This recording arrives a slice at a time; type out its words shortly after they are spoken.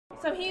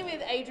So I'm here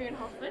with Adrian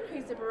Hoffman,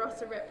 who's the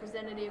Barossa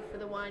Representative for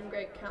the Wine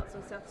Grape Council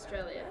of South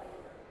Australia.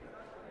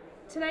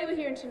 Today we're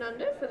here in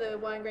Tanunda for the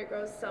Wine Grape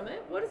Growers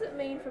Summit. What does it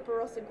mean for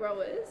Barossa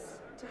growers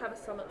to have a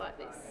summit like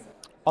this?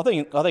 I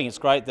think it's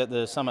great that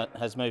the summit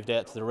has moved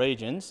out to the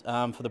regions.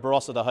 For the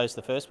Barossa to host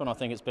the first one, I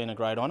think it's been a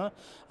great honour.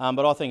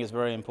 But I think it's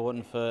very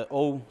important for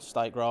all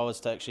state growers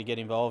to actually get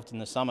involved in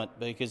the summit,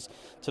 because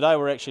today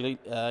we're actually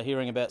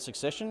hearing about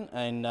succession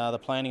and the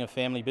planning of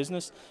family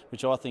business,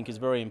 which I think is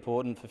very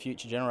important for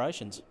future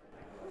generations.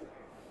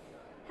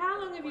 How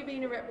long have you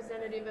been a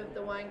representative of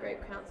the Wine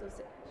Grape Council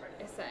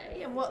of SA,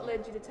 and what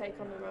led you to take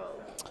on the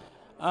role?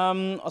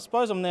 I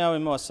suppose I'm now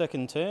in my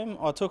second term.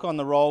 I took on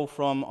the role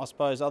from, I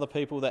suppose, other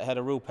people that had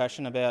a real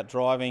passion about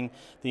driving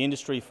the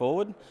industry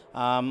forward.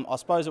 I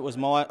suppose I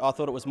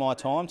thought it was my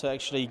time to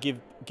actually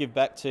give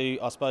back to,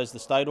 I suppose, the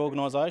state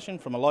organisation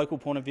from a local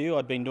point of view.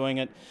 I'd been doing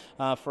it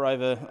for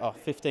over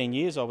 15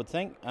 years, I would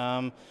think.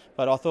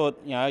 But I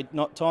thought,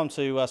 not time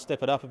to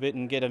step it up a bit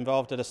and get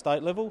involved at a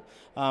state level.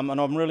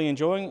 And I'm really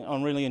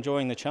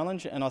enjoying the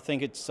challenge, and I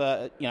think it's,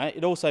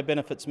 it also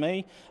benefits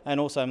me and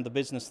also the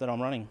business that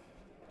I'm running.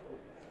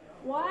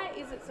 Why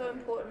is it so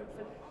important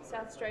for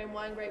South Australian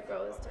wine grape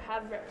growers to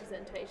have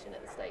representation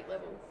at the state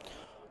level?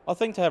 I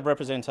think to have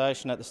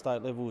representation at the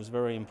state level is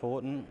very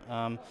important.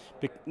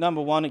 Number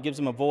one, it gives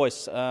them a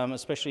voice,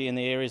 especially in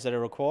the areas that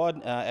are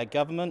required at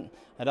government,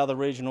 at other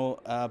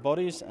regional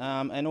bodies,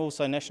 and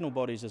also national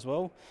bodies as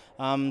well,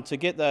 to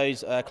get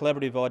those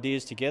collaborative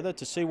ideas together,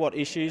 to see what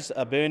issues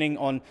are burning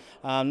on,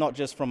 not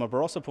just from a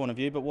Barossa point of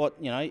view, but what,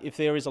 if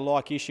there is a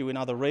like issue in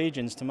other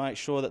regions, to make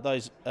sure that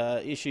those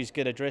issues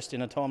get addressed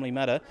in a timely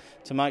manner,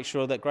 to make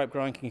sure that grape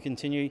growing can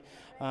continue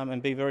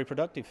and be very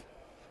productive.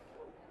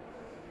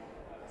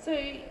 So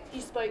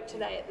you spoke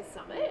today at the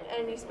summit,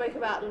 and you spoke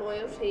about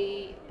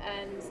loyalty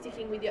and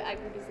sticking with your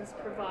agribusiness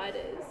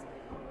providers.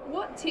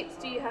 What tips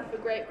do you have for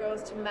grape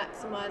growers to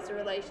maximise the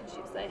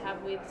relationships they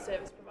have with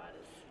service providers?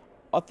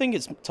 I think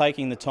it's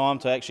taking the time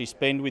to actually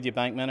spend with your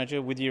bank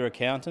manager, with your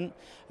accountant.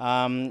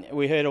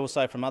 We heard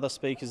also from other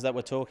speakers that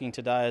were talking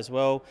today as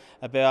well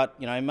about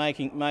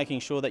making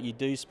sure that you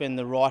do spend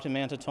the right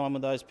amount of time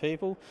with those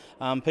people.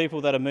 People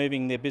that are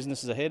moving their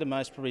businesses ahead are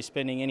most probably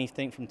spending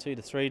anything from 2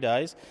 to 3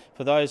 days.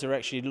 For those who are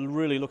actually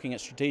really looking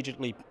at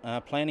strategically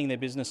planning their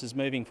businesses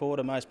moving forward,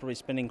 are most probably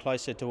spending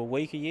closer to a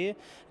week a year.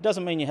 It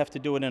doesn't mean you have to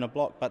do it in a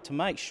block, but to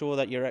make sure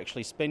that you're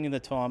actually spending the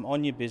time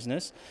on your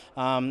business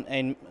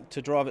and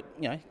to drive it,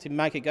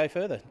 to make it go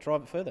further,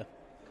 drive it further.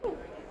 Cool.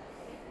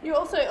 You're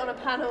also on a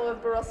panel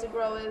of Barossa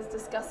growers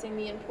discussing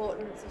the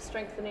importance of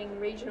strengthening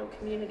regional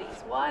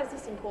communities. Why is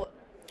this important?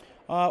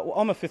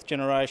 I'm a fifth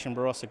generation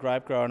Barossa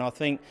grape grower, and I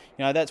think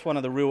that's one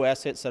of the real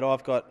assets that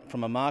I've got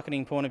from a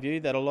marketing point of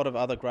view that a lot of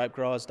other grape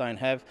growers don't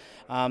have,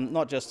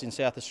 not just in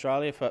South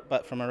Australia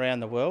but from around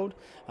the world.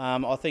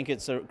 I think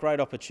it's a great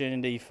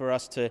opportunity for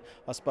us to,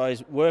 I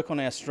suppose, work on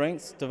our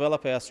strengths,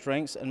 develop our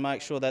strengths, and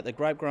make sure that the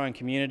grape growing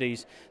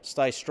communities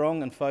stay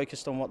strong and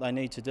focused on what they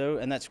need to do,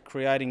 and that's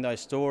creating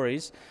those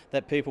stories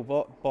that people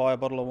buy a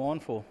bottle of wine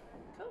for.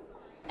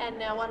 And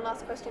now one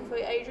last question for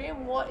you,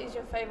 Adrian. What is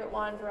your favourite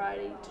wine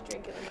variety to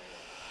drink at the moment?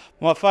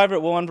 My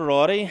favourite wine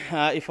variety,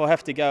 if I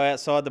have to go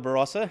outside the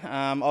Barossa,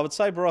 I would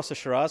say Barossa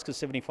Shiraz, because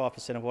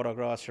 75% of what I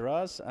grow is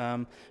Shiraz.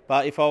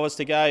 But if I was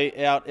to go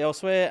out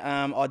elsewhere,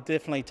 I'd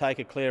definitely take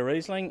a clear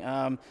Riesling,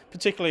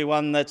 particularly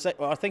one that's,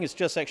 I think it's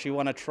just actually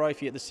won a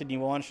trophy at the Sydney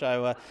Wine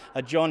Show,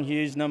 a John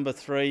Hughes No.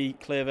 3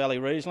 Clare Valley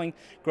Riesling,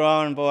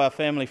 grown by a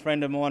family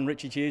friend of mine,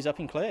 Richard Hughes, up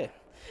in Clare.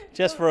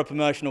 Just for a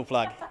promotional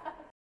plug.